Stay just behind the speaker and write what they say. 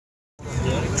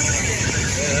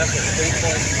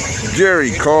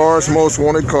Gerry, cars, most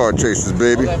wanted car chasers,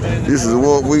 baby. This is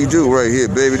what we do right here,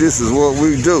 baby. This is what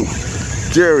we do.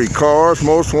 Gerry, cars,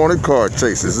 most wanted car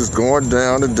chasers. It's going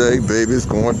down today, baby. It's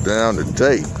going down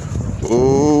today.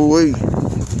 Ooh-wee.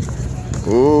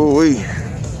 Ooh-wee.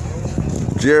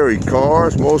 Gerry,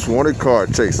 cars, most wanted car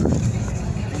chasers.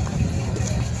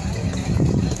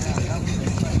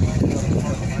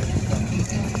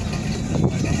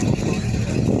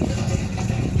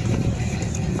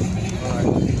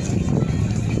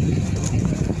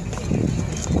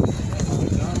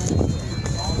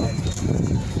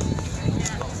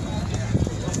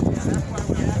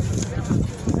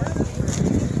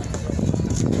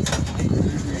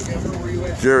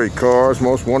 Gerry, cars,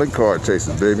 most wanted car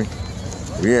chasers, baby.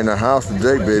 We in the house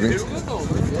today, baby.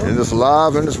 And it's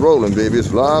live and it's rolling, baby.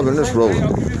 It's live and it's rolling.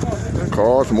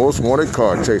 Cars, most wanted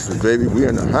car chasers, baby. We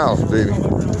in the house, baby.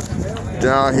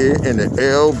 Down here in the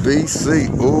LBC.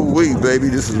 Ooh-wee, baby.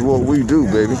 This is what we do,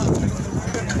 baby.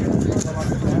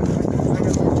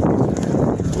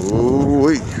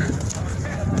 Ooh-wee.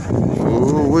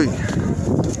 Ooh-wee.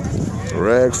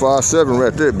 Rag 5-7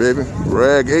 right there, baby.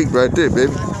 Rag 8 right there,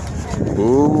 baby.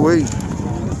 Ooh-wee.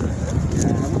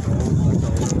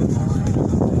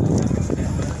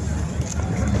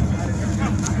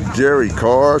 Gerry,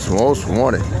 cars, most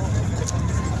wanted.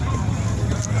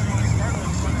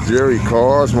 Gerry,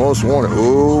 cars, most wanted.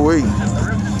 Ooh-wee.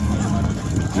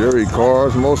 Gerry,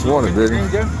 cars, most wanted, baby.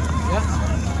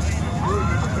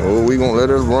 Oh, we gonna let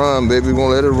it run, baby. We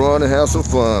gonna let it run and have some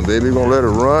fun, baby. We gonna let it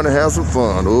run and have some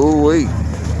fun. Ooh-wee.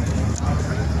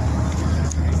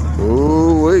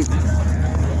 Ooh-wee.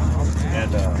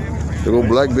 There go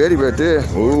Black Betty right there.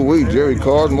 Ooh-wee. Gerry,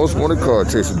 cars, most wanted car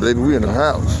chasers, baby. We in the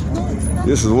house.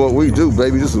 This is what we do,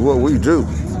 baby. This is what we do.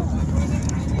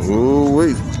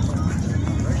 Ooh-wee.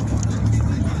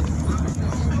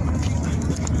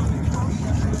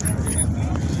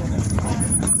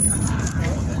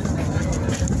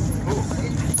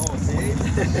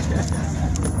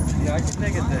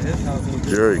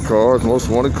 Gerry, cars, most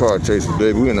wanted car chasers,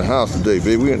 baby. We in the house today,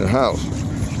 baby. We in the house.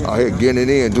 Out here getting it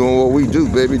in, doing what we do,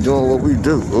 baby. Doing what we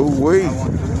do. Ooh-wee.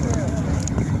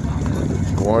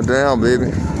 Going down,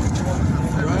 baby.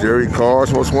 Gerry,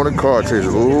 cars, most wanted car chasers.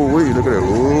 Ooh-wee, look at that.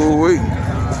 Ooh-wee.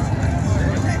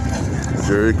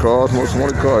 Gerry, cars, most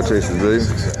wanted car chasers, baby.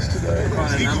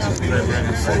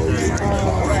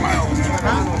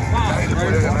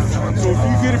 So if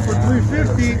you get it for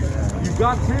 $350, you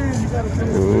got 10, you got to send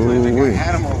it. Ooh-wee.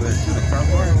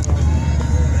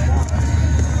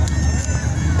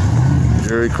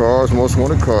 Gerry, cars, most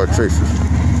wanted car chasers.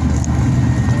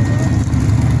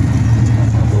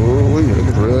 Ooh-wee, look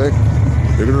at the rag.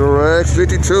 Look at the rag,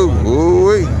 52.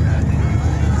 Ooh-wee.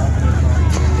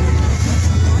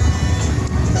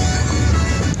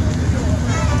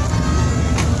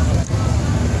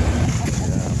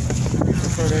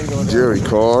 Gerry,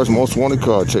 cars, most wanted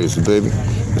car chasers, baby.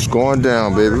 It's going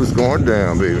down, baby. It's going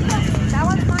down, baby.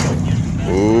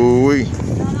 Ooh-wee.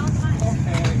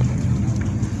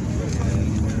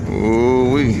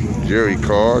 Ooh-wee. Gerry,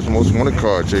 cars, most wanted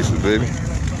car chasers, baby.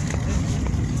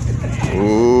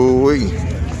 Ooh-wee.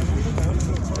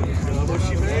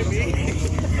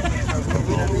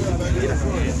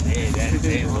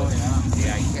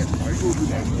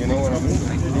 You know what I mean?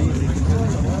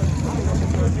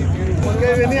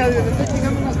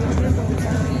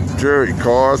 Gerry,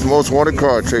 cars, most wanted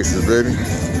car chasers, baby.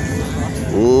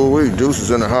 Ooh-wee, Deuce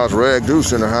is in the house. Rag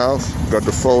Deuce in the house. Got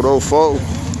the photo.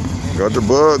 Got the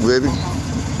bug, baby.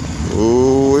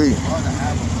 Ooh-wee.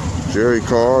 Gerry,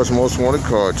 cars, most wanted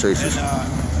car chasers.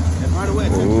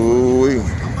 Ooh-wee.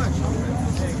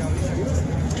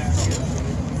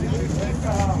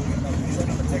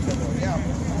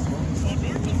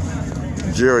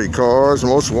 Gerry, cars,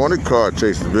 most wanted car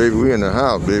chasers, baby. We in the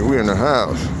house, baby. We in the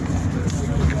house.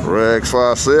 Rags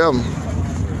 5-7.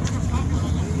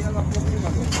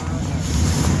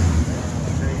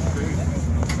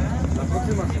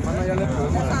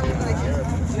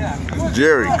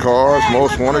 Gerry, cars,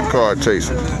 most wanted car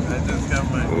chasers.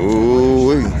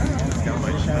 Ooh-wee.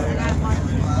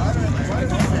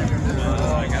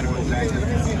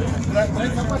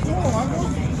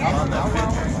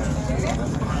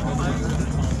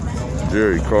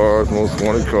 Gerry, cars, most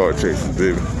wanted car chasers,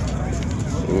 baby.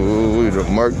 Ooh, the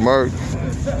Mark.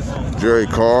 Gerry,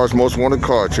 cars, most wanted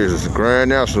car chasers. The Grand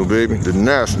National, baby. The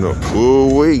National.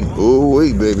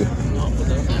 Ooh-wee, baby.